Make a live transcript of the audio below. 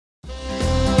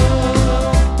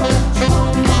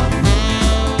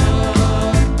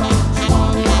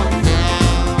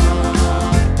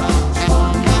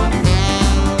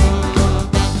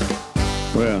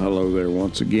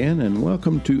once again, and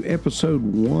welcome to episode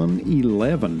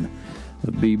 111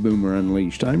 of B-Boomer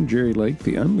Unleashed. I'm Jerry Lake,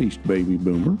 the Unleashed Baby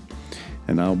Boomer,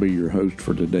 and I'll be your host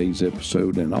for today's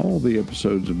episode and all the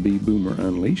episodes of B-Boomer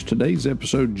Unleashed. Today's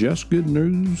episode, Just Good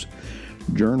News,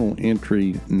 journal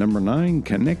entry number 9,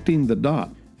 Connecting the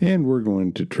Dot. And we're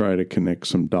going to try to connect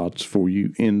some dots for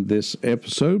you in this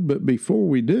episode. But before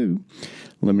we do,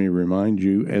 let me remind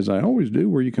you, as I always do,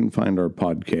 where you can find our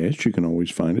podcast. You can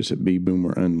always find us at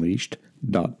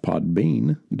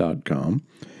bboomerunleashed.podbean.com.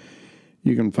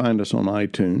 You can find us on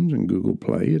iTunes and Google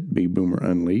Play at B-Boomer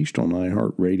Unleashed, on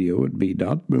iHeartRadio at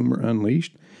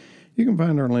b.boomerunleashed. You can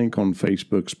find our link on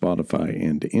Facebook, Spotify,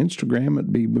 and Instagram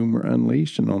at B-Boomer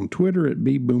Unleashed, and on Twitter at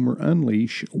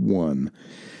bboomerunleash1.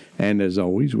 And as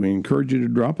always, we encourage you to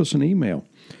drop us an email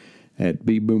at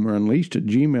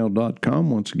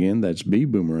bboomerunleashed@gmail.com. Once again, that's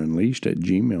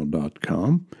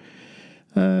bboomerunleashed@gmail.com.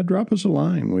 Drop us a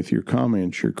line with your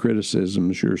comments, your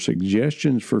criticisms, your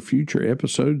suggestions for future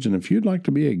episodes. And if you'd like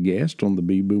to be a guest on the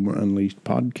B-Boomer Unleashed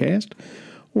podcast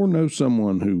or know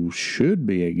someone who should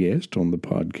be a guest on the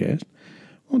podcast,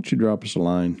 why don't you drop us a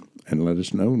line and let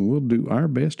us know, and we'll do our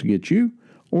best to get you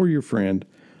or your friend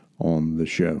on the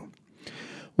show.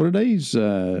 Well, today's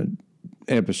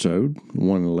episode,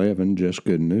 111, Just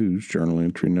Good News, journal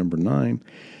entry number 9.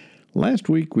 Last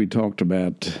week we talked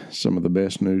about some of the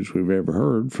best news we've ever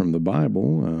heard from the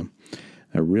Bible,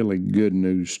 a really good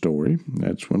news story.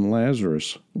 That's when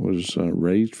Lazarus was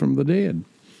raised from the dead,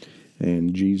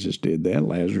 and Jesus did that.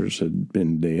 Lazarus had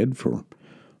been dead for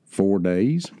 4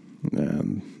 days.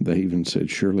 They even said,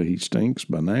 surely he stinks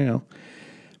by now.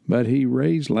 But he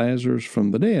raised Lazarus from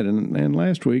the dead. And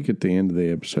last week at the end of the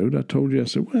episode, I told you, I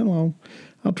said, well,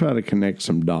 I'll try to connect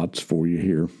some dots for you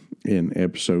here in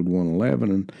episode 111.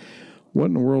 And what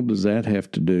in the world does that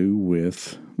have to do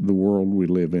with the world we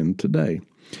live in today?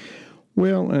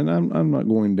 Well, and I'm not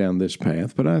going down this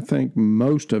path, but I think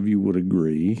most of you would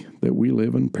agree that we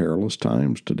live in perilous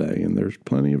times today. And there's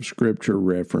plenty of scripture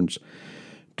reference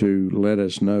to let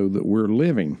us know that we're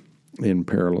living in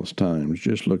perilous times.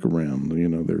 Just look around. You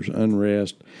know, there's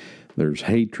unrest, there's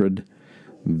hatred,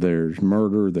 there's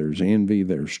murder, there's envy,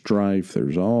 there's strife,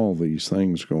 there's all these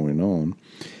things going on.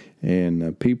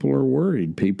 And people are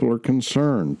worried, people are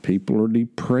concerned, people are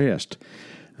depressed.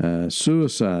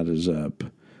 Suicide is up,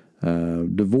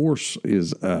 divorce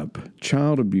is up,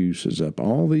 child abuse is up.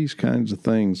 All these kinds of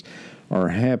things are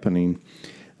happening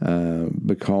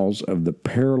because of the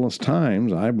perilous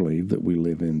times, I believe, that we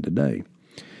live in today.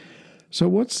 So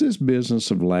what's this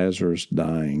business of Lazarus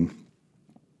dying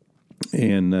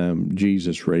and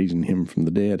Jesus raising him from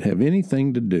the dead have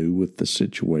anything to do with the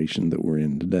situation that we're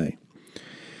in today?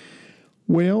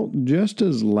 Well, just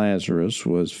as Lazarus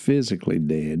was physically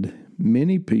dead,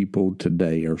 many people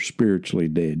today are spiritually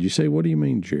dead. You say, what do you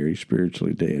mean, Jerry,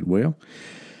 spiritually dead? Well,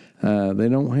 they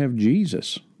don't have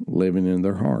Jesus living in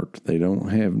their heart. They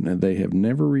have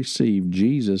never received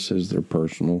Jesus as their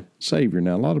personal Savior.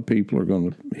 Now, a lot of people are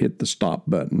going to hit the stop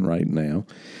button right now,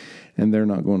 and they're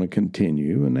not going to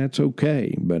continue, and that's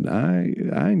okay. But I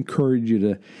encourage you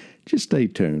to just stay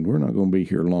tuned. We're not going to be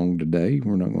here long today.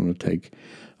 We're not going to take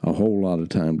a whole lot of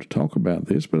time to talk about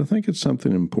this, but I think it's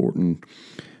something important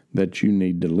that you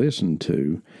need to listen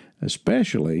to,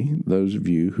 especially those of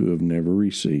you who have never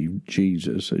received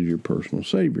Jesus as your personal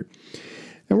Savior.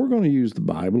 And we're going to use the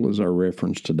Bible as our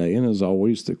reference today, and as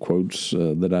always, the quotes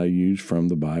that I use from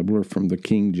the Bible are from the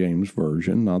King James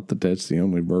Version, not that that's the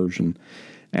only version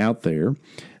out there.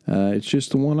 It's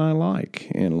just the one I like,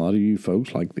 and a lot of you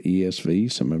folks like the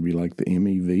ESV, some of you like the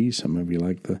MEV, some of you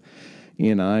like the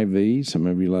NIV, some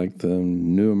of you like the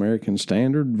New American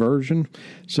Standard Version.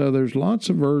 So there's lots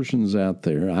of versions out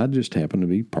there. I just happen to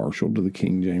be partial to the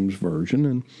King James Version,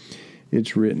 and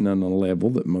it's written on a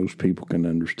level that most people can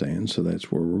understand, so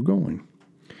that's where we're going.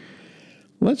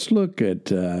 Let's look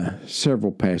at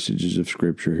several passages of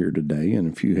Scripture here today, and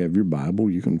if you have your Bible,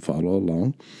 you can follow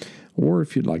along. Or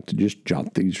if you'd like to just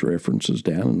jot these references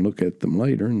down and look at them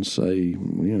later and say,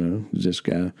 you know, is this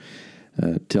guy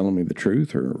telling me the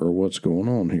truth or what's going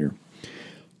on here?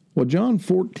 Well, John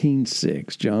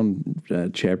 14:6, John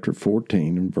chapter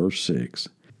 14 and verse 6.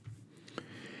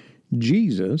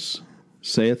 Jesus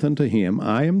saith unto him,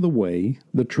 I am the way,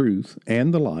 the truth,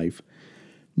 and the life.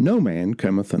 No man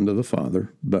cometh unto the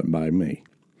Father but by me.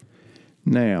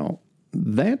 Now,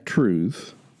 that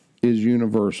truth is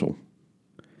universal.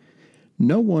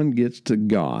 No one gets to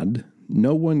God,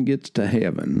 no one gets to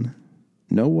heaven,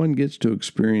 no one gets to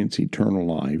experience eternal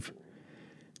life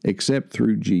except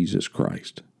through Jesus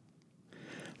Christ.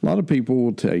 A lot of people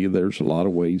will tell you there's a lot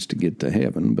of ways to get to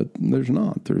heaven, but there's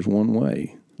not. There's one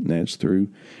way. And that's through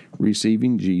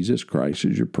receiving Jesus Christ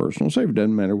as your personal Savior. It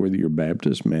doesn't matter whether you're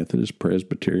Baptist, Methodist,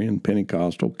 Presbyterian,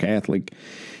 Pentecostal, Catholic.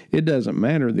 It doesn't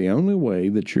matter. The only way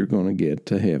that you're going to get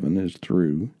to heaven is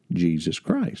through Jesus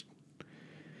Christ.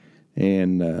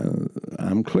 And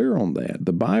I'm clear on that.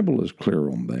 The Bible is clear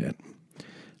on that.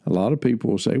 A lot of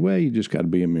people will say, well, you just got to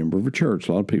be a member of a church.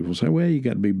 A lot of people will say, well, you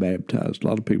got to be baptized. A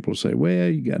lot of people will say, well,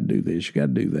 you got to do this, you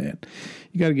got to do that.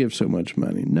 You got to give so much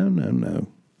money. No.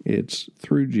 It's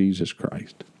through Jesus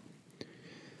Christ.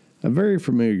 A very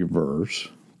familiar verse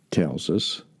tells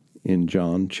us in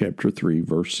John chapter 3,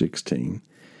 verse 16,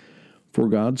 for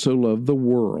God so loved the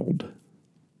world,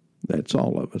 that's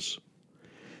all of us,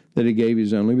 that he gave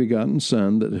his only begotten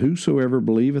Son, that whosoever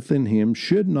believeth in him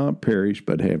should not perish,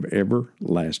 but have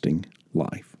everlasting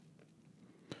life.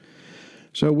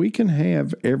 So we can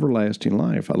have everlasting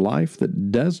life, a life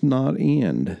that does not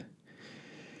end.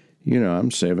 You know, I'm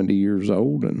 70 years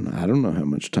old, and I don't know how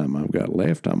much time I've got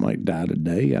left. I might die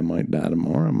today. I might die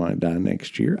tomorrow. I might die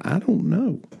next year. I don't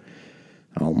know.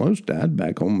 I almost died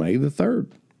back on May the 3rd.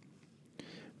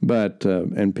 But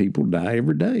and people die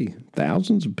every day.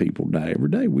 Thousands of people die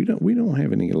every day. We don't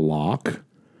have any lock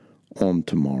on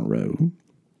tomorrow.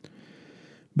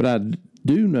 But I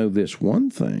do know this one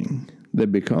thing,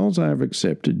 that because I've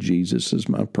accepted Jesus as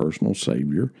my personal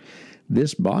Savior,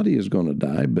 this body is going to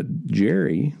die, but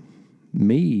Jerry,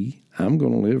 me, I'm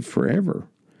going to live forever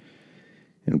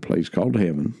in a place called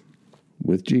heaven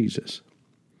with Jesus.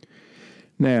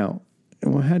 Now,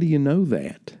 well, how do you know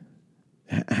that?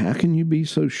 How can you be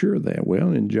so sure of that?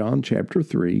 Well, in John chapter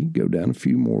 3, go down a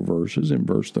few more verses in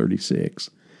verse 36.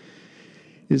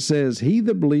 It says, he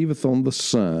that believeth on the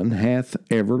Son hath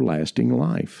everlasting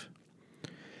life.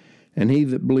 And he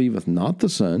that believeth not the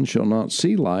Son shall not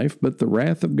see life, but the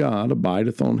wrath of God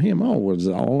abideth on him. Oh, was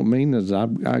all it mean is I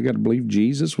got to believe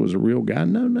Jesus was a real guy?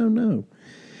 No.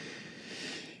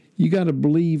 You got to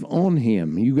believe on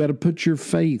him. You got to put your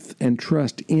faith and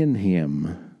trust in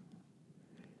him.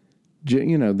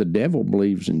 You know, the devil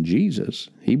believes in Jesus.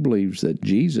 He believes that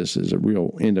Jesus is a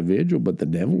real individual, but the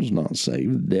devil's not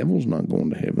saved. The devil's not going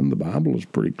to heaven. The Bible is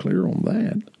pretty clear on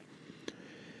that.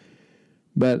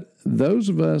 But those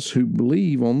of us who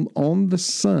believe on the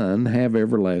Son have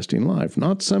everlasting life.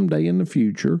 Not someday in the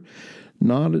future,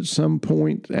 not at some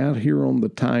point out here on the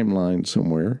timeline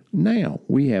somewhere. Now,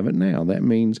 we have it now. That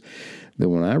means that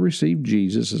when I received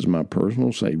Jesus as my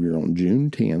personal Savior on June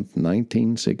 10th,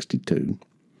 1962,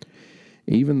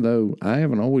 even though I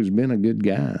haven't always been a good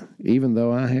guy, even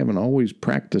though I haven't always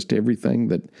practiced everything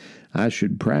that I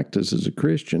should practice as a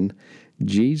Christian,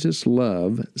 Jesus'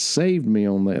 love saved me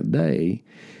on that day.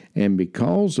 And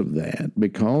because of that,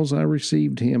 because I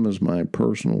received him as my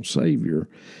personal Savior,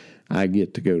 I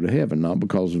get to go to heaven, not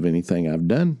because of anything I've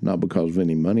done, not because of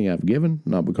any money I've given,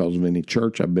 not because of any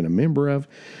church I've been a member of,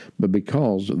 but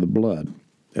because of the blood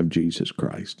of Jesus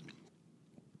Christ.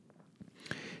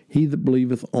 He that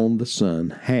believeth on the Son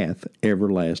hath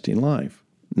everlasting life.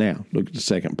 Now, look at the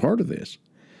second part of this.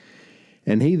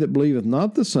 And he that believeth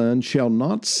not the Son shall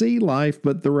not see life,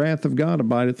 but the wrath of God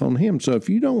abideth on him. So if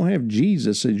you don't have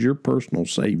Jesus as your personal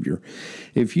Savior,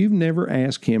 if you've never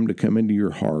asked him to come into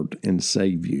your heart and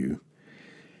save you,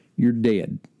 you're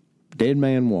dead. Dead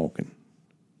man walking.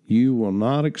 You will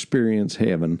not experience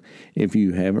heaven if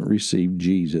you haven't received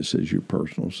Jesus as your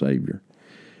personal Savior.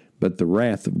 But the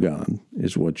wrath of God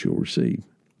is what you'll receive.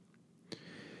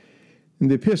 In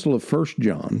the epistle of 1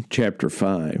 John, chapter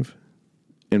 5,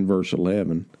 in verse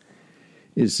 11,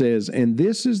 it says, and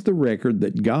this is the record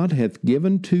that God hath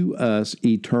given to us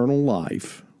eternal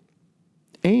life,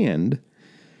 and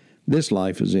this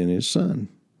life is in his Son.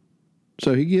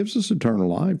 So he gives us eternal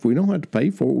life. We don't have to pay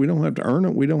for it. We don't have to earn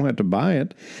it. We don't have to buy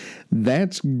it.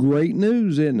 That's great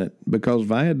news, isn't it? Because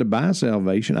if I had to buy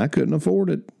salvation, I couldn't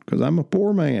afford it because I'm a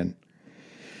poor man.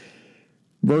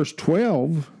 Verse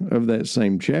 12 of that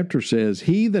same chapter says,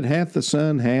 he that hath the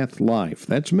Son hath life.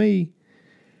 That's me.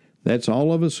 That's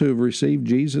all of us who have received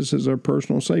Jesus as our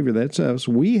personal Savior. That's us.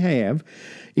 We have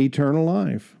eternal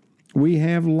life. We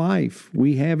have life.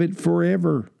 We have it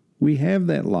forever. We have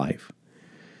that life.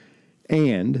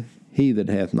 And he that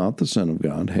hath not the Son of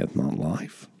God hath not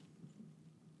life.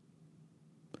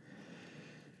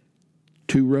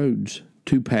 Two roads,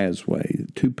 two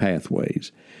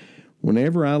pathways.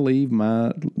 Whenever I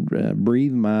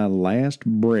breathe my last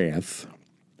breath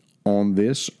on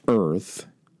this earth,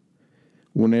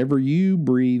 whenever you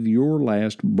breathe your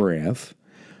last breath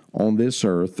on this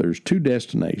earth, there's two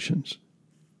destinations.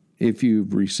 If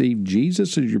you've received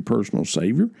Jesus as your personal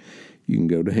Savior, you can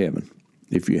go to heaven.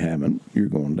 If you haven't, you're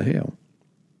going to hell.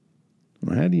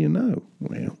 Well, how do you know?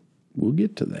 Well, we'll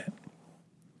get to that.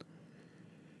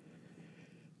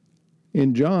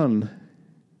 In John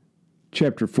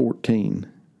chapter 14,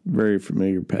 very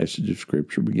familiar passage of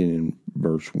Scripture, beginning in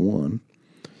verse 1,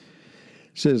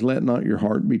 says, "Let not your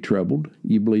heart be troubled.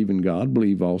 You believe in God,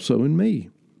 believe also in me.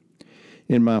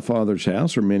 In my Father's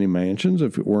house are many mansions.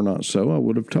 If it were not so, I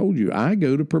would have told you. I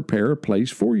go to prepare a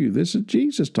place for you." This is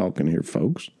Jesus talking here,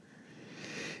 folks.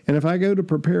 "And if I go to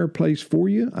prepare a place for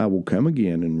you, I will come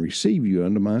again and receive you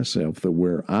unto myself, that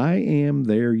where I am,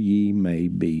 there ye may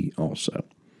be also."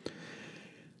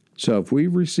 So if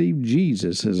we've received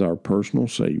Jesus as our personal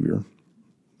Savior,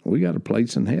 we got a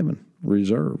place in heaven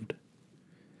reserved.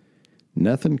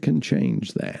 Nothing can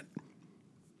change that.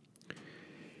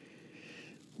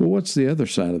 Well, what's the other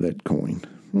side of that coin?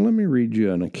 Well, let me read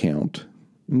you an account.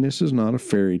 And this is not a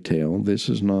fairy tale. This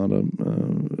is not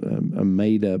a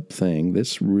made-up thing.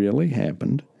 This really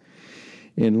happened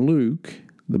in Luke,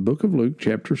 the book of Luke,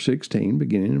 chapter 16,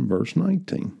 beginning in verse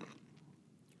 19.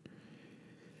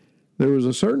 "There was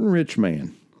a certain rich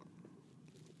man,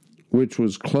 which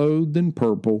was clothed in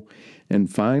purple and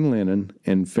fine linen,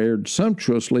 and fared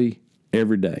sumptuously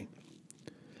every day."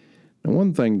 Now,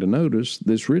 one thing to notice,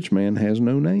 this rich man has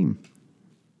no name.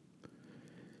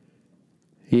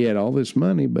 He had all this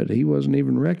money, but he wasn't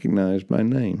even recognized by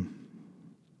name.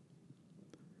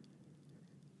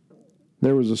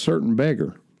 "There was a certain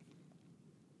beggar,"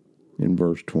 in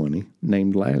verse 20,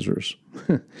 "named Lazarus."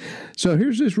 So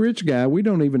here's this rich guy. We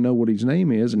don't even know what his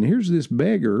name is. And here's this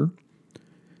beggar,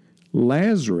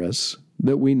 Lazarus,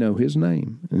 that we know his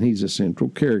name. And he's a central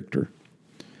character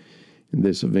in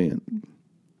this event.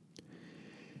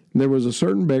 "There was a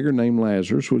certain beggar named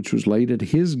Lazarus, which was laid at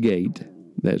his gate,"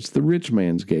 that's the rich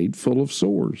man's gate, "full of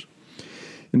sores,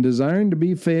 and desiring to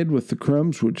be fed with the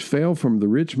crumbs which fell from the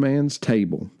rich man's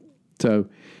table." So,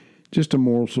 just a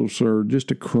morsel, sir,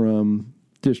 just a crumb.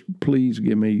 Just please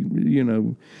give me,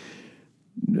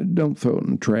 don't throw it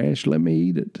in the trash. Let me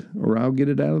eat it, or I'll get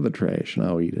it out of the trash and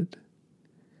I'll eat it.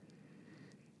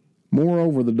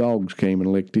 "Moreover, the dogs came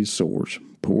and licked his sores."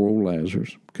 Poor old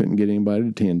Lazarus. Couldn't get anybody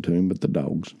to tend to him but the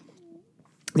dogs.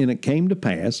 "And it came to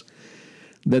pass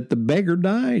that the beggar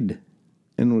died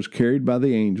and was carried by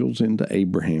the angels into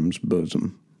Abraham's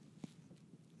bosom."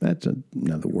 That's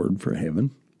another word for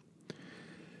heaven.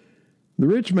 "The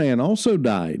rich man also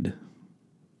died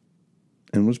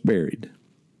and was buried.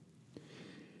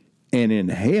 And in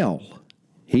hell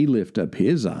he lift up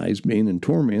his eyes, being in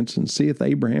torments, and seeth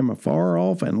Abraham afar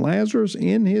off, and Lazarus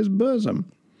in his bosom.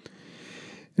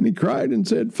 And he cried and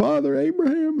said, Father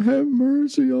Abraham, have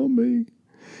mercy on me,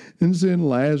 and send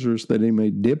Lazarus, that he may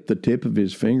dip the tip of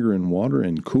his finger in water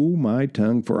and cool my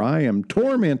tongue, for I am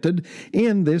tormented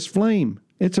in this flame."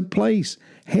 It's a place.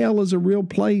 Hell is a real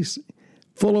place,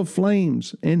 full of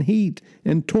flames and heat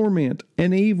and torment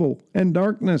and evil and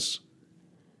darkness.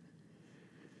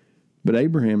 But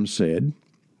Abraham said,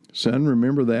 Son,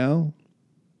 remember thou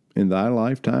in thy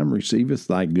lifetime receivest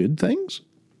thy good things,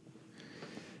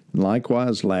 and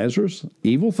likewise Lazarus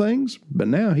evil things, but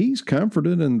now he's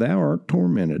comforted and thou art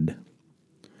tormented.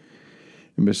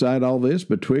 And beside all this,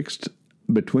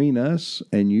 between us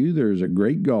and you there is a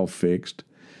great gulf fixed,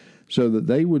 so that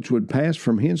they which would pass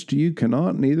from hence to you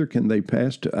cannot, neither can they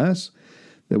pass to us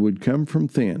that would come from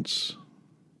thence.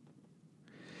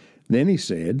 Then he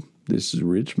said, this is a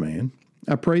rich man,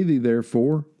 I pray thee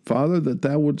therefore, Father, that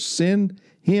thou wouldst send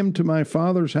him to my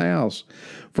father's house,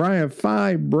 for I have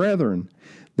 5 brethren,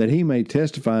 that he may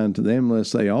testify unto them,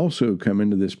 lest they also come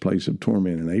into this place of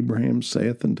torment. And Abraham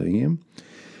saith unto him,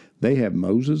 They have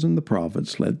Moses and the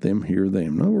prophets, let them hear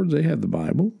them. In other words, they have the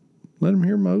Bible. Let them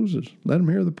hear Moses. Let them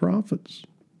hear the prophets.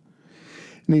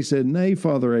 And he said, Nay,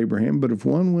 Father Abraham, but if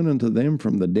one went unto them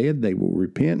from the dead, they will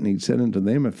repent. And he said unto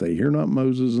them, If they hear not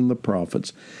Moses and the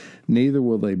prophets, neither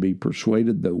will they be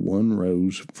persuaded, though one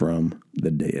rose from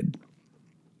the dead.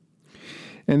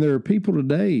 And there are people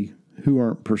today who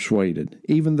aren't persuaded,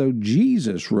 even though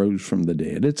Jesus rose from the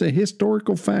dead. It's a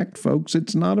historical fact, folks.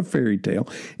 It's not a fairy tale.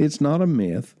 It's not a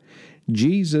myth.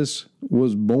 Jesus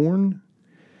was born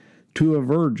to a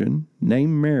virgin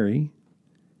named Mary.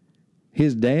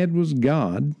 His dad was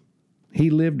God. He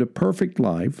lived a perfect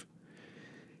life.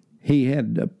 He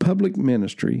had a public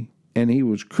ministry, and he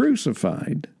was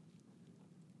crucified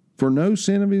for no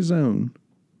sin of his own,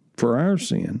 for our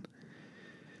sin.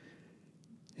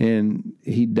 And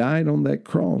he died on that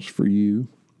cross for you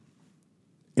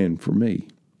and for me.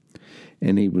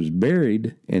 And he was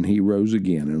buried, and he rose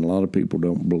again. And a lot of people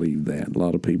don't believe that. A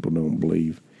lot of people don't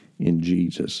believe in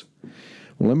Jesus.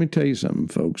 Well, let me tell you something,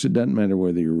 folks. It doesn't matter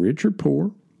whether you're rich or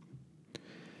poor.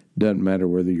 Doesn't matter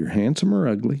whether you're handsome or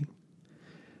ugly.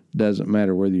 Doesn't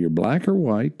matter whether you're black or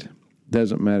white.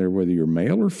 Doesn't matter whether you're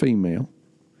male or female.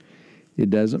 It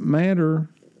doesn't matter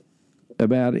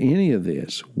about any of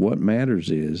this. What matters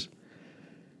is,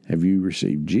 have you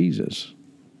received Jesus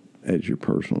as your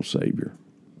personal Savior?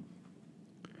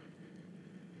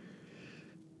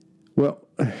 Well,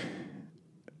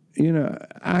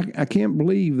 I can't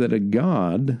believe that a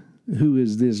God who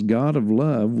is this God of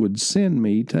love would send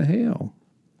me to hell.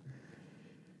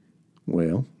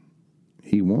 Well,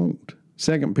 he won't.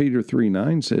 2 Peter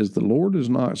 3:9 says, "The Lord is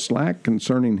not slack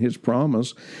concerning his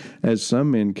promise, as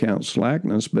some men count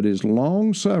slackness, but is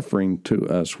long-suffering to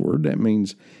usward." That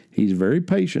means he's very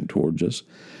patient towards us,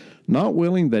 "not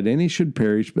willing that any should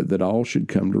perish, but that all should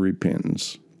come to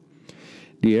repentance."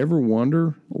 Do you ever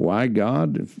wonder why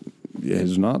God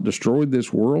has not destroyed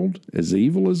this world, as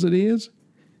evil as it is?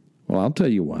 Well, I'll tell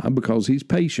you why. Because he's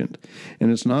patient,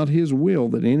 and it's not his will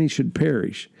that any should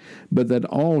perish, but that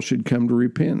all should come to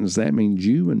repentance. That means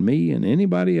you and me and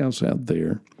anybody else out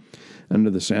there under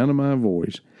the sound of my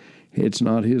voice. It's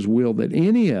not his will that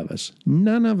any of us,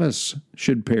 none of us,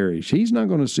 should perish. He's not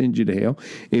going to send you to hell.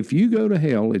 If you go to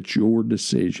hell, it's your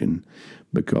decision,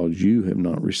 because you have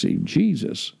not received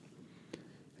Jesus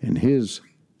and his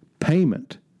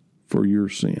payment for your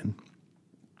sin.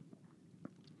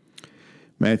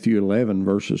 Matthew 11,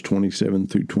 verses 27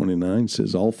 through 29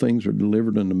 says, "All things are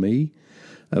delivered unto me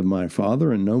of my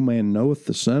Father, and no man knoweth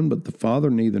the Son but the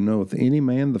Father, neither knoweth any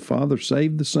man the Father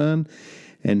save the Son,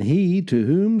 and he to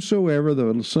whomsoever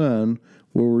the Son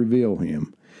will reveal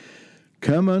him.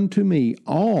 Come unto me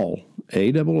all,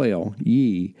 A-double-L,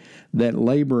 ye that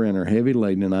labor and are heavy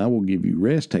laden, and I will give you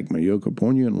rest. Take my yoke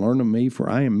upon you and learn of me, for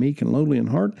I am meek and lowly in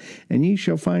heart, and ye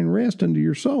shall find rest unto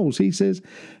your souls." He says,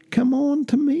 come on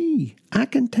to me. I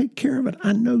can take care of it.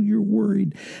 I know you're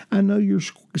worried. I know you're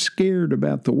scared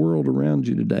about the world around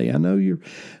you today. I know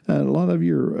a lot of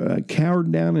you are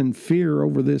cowered down in fear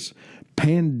over this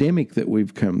pandemic that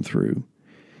we've come through,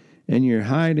 and you're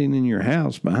hiding in your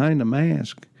house behind a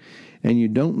mask. And you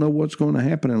don't know what's going to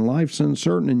happen, and life's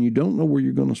uncertain, and you don't know where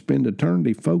you're going to spend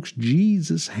eternity. Folks,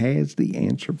 Jesus has the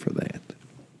answer for that.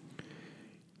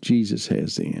 Jesus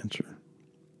has the answer.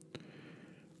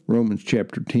 Romans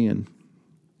chapter 10,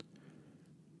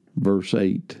 verse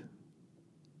 8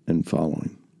 and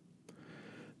following.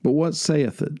 "But what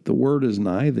saith it? The word is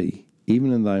nigh thee,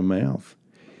 even in thy mouth,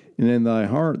 and in thy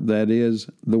heart, that is,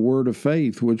 the word of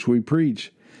faith which we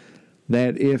preach,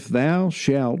 that if thou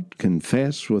shalt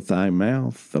confess with thy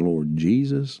mouth the Lord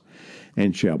Jesus,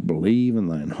 and shalt believe in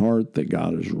thine heart that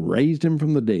God has raised him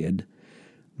from the dead,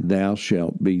 thou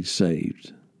shalt be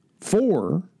saved.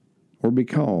 For, or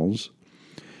because,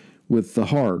 with the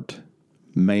heart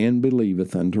man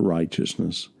believeth unto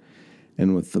righteousness,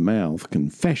 and with the mouth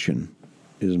confession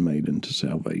is made unto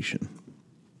salvation."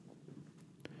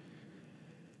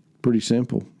 Pretty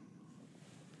simple.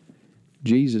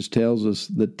 Jesus tells us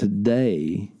that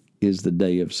today is the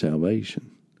day of salvation.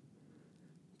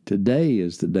 Today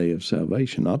is the day of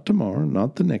salvation, not tomorrow,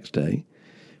 not the next day,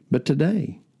 but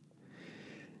today.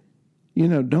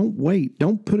 Don't wait.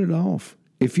 Don't put it off.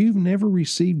 If you've never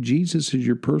received Jesus as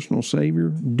your personal Savior,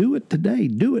 do it today.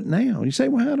 Do it now. You say,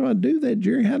 well, how do I do that,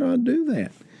 Jerry? How do I do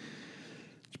that?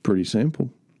 It's pretty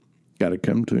simple. Got to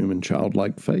come to him in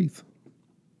childlike faith.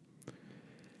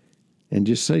 And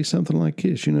just say something like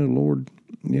this, Lord,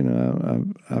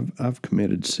 I've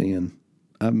committed sin.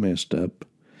 I've messed up.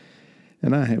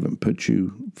 And I haven't put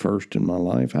you first in my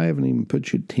life. I haven't even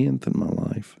put you 10th in my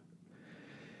life.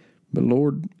 But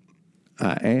Lord,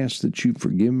 I ask that you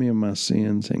forgive me of my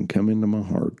sins and come into my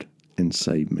heart and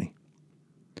save me.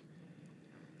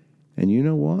 And you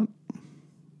know what?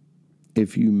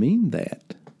 If you mean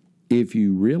that, if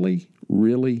you really,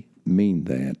 really mean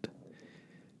that,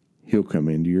 he'll come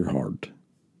into your heart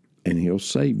and he'll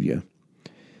save you.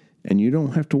 And you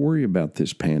don't have to worry about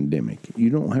this pandemic. You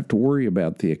don't have to worry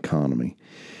about the economy.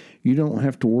 You don't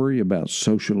have to worry about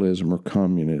socialism or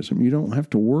communism. You don't have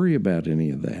to worry about any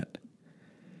of that.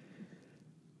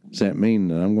 Does that mean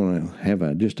that I'm going to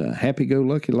have just a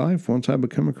happy-go-lucky life once I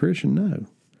become a Christian? No.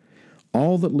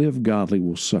 All that live godly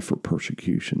will suffer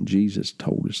persecution. Jesus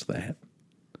told us that.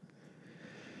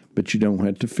 But you don't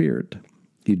have to fear it.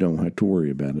 You don't have to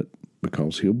worry about it,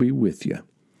 because he'll be with you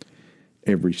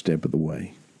every step of the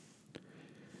way.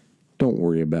 Don't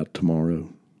worry about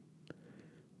tomorrow.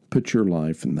 Put your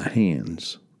life in the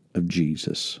hands of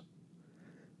Jesus.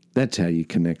 That's how you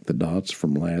connect the dots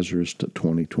from Lazarus to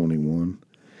 2021.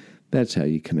 That's how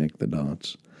you connect the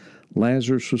dots.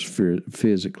 Lazarus was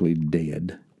physically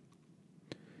dead.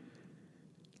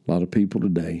 A lot of people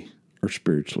today are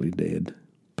spiritually dead.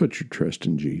 Put your trust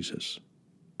in Jesus.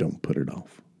 Don't put it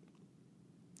off.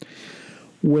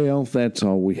 Well, that's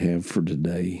all we have for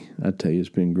today. I tell you, it's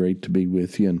been great to be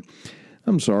with you. And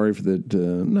I'm sorry for that.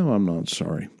 No, I'm not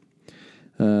sorry.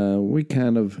 We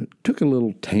kind of took a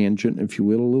little tangent, if you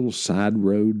will, a little side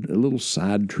road, a little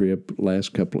side trip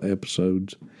last couple of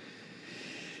episodes.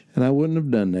 And I wouldn't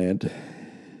have done that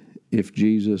if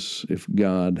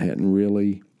God hadn't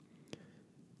really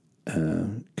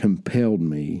compelled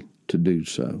me to do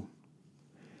so.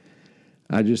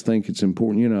 I just think it's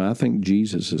important. I think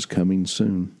Jesus is coming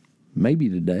soon. Maybe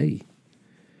today.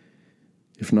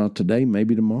 If not today,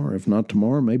 maybe tomorrow. If not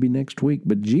tomorrow, maybe next week.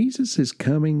 But Jesus is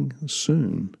coming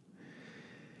soon.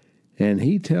 And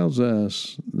he tells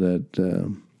us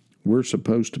that we're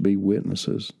supposed to be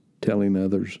witnesses, telling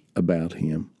others about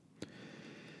him.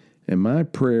 And my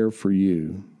prayer for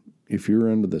you, if you're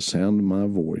under the sound of my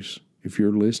voice, if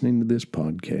you're listening to this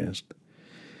podcast,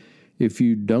 if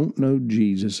you don't know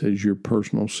Jesus as your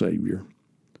personal Savior,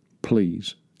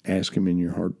 please ask him in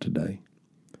your heart today.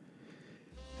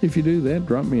 If you do that,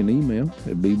 drop me an email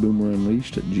at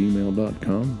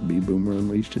bboomerunleashed@gmail.com,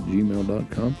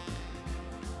 bboomerunleashed@gmail.com,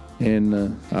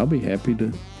 and I'll be happy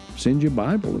to send you a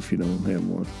Bible if you don't have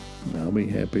one. I'll be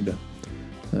happy to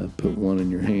put one in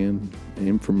your hand,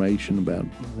 information about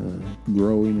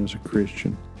growing as a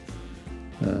Christian.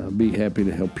 Be happy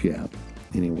to help you out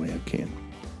any way I can.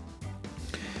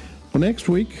 Well, next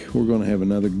week, we're going to have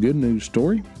another good news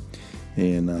story,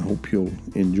 and I hope you'll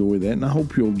enjoy that. And I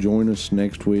hope you'll join us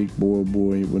next week. Boy, oh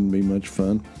boy, it wouldn't be much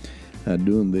fun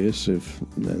doing this if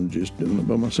I'm just doing it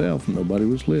by myself and nobody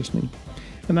was listening.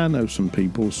 And I know some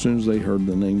people, as soon as they heard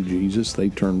the name Jesus, they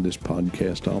turned this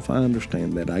podcast off. I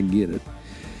understand that. I get it.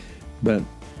 But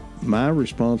my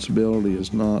responsibility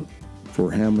is not for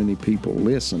how many people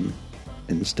listen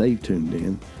and stay tuned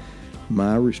in.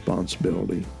 My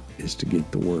responsibility is to get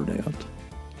the word out,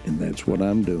 and that's what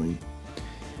I'm doing.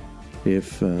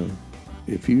 If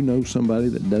you know somebody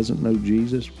that doesn't know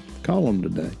Jesus, call them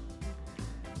today.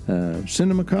 Send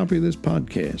them a copy of this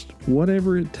podcast.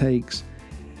 Whatever it takes,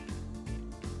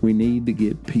 we need to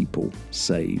get people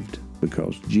saved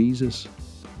because Jesus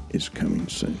is coming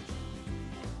soon.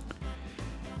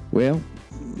 Well,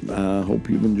 I hope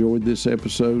you've enjoyed this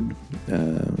episode.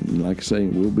 Like I say,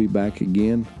 we'll be back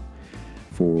again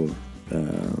for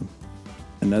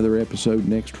another episode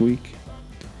next week.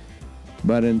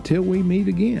 But until we meet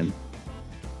again,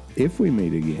 if we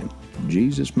meet again,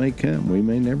 Jesus may come. We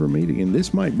may never meet again.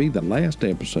 This might be the last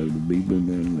episode of Be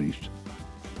Boomer Unleashed.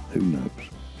 Who knows?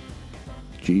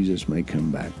 Jesus may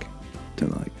come back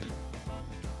tonight.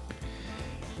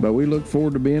 But we look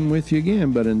forward to being with you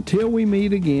again. But until we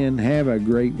meet again, have a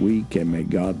great week, and may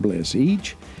God bless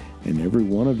each and every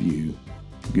one of you.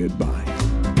 Goodbye.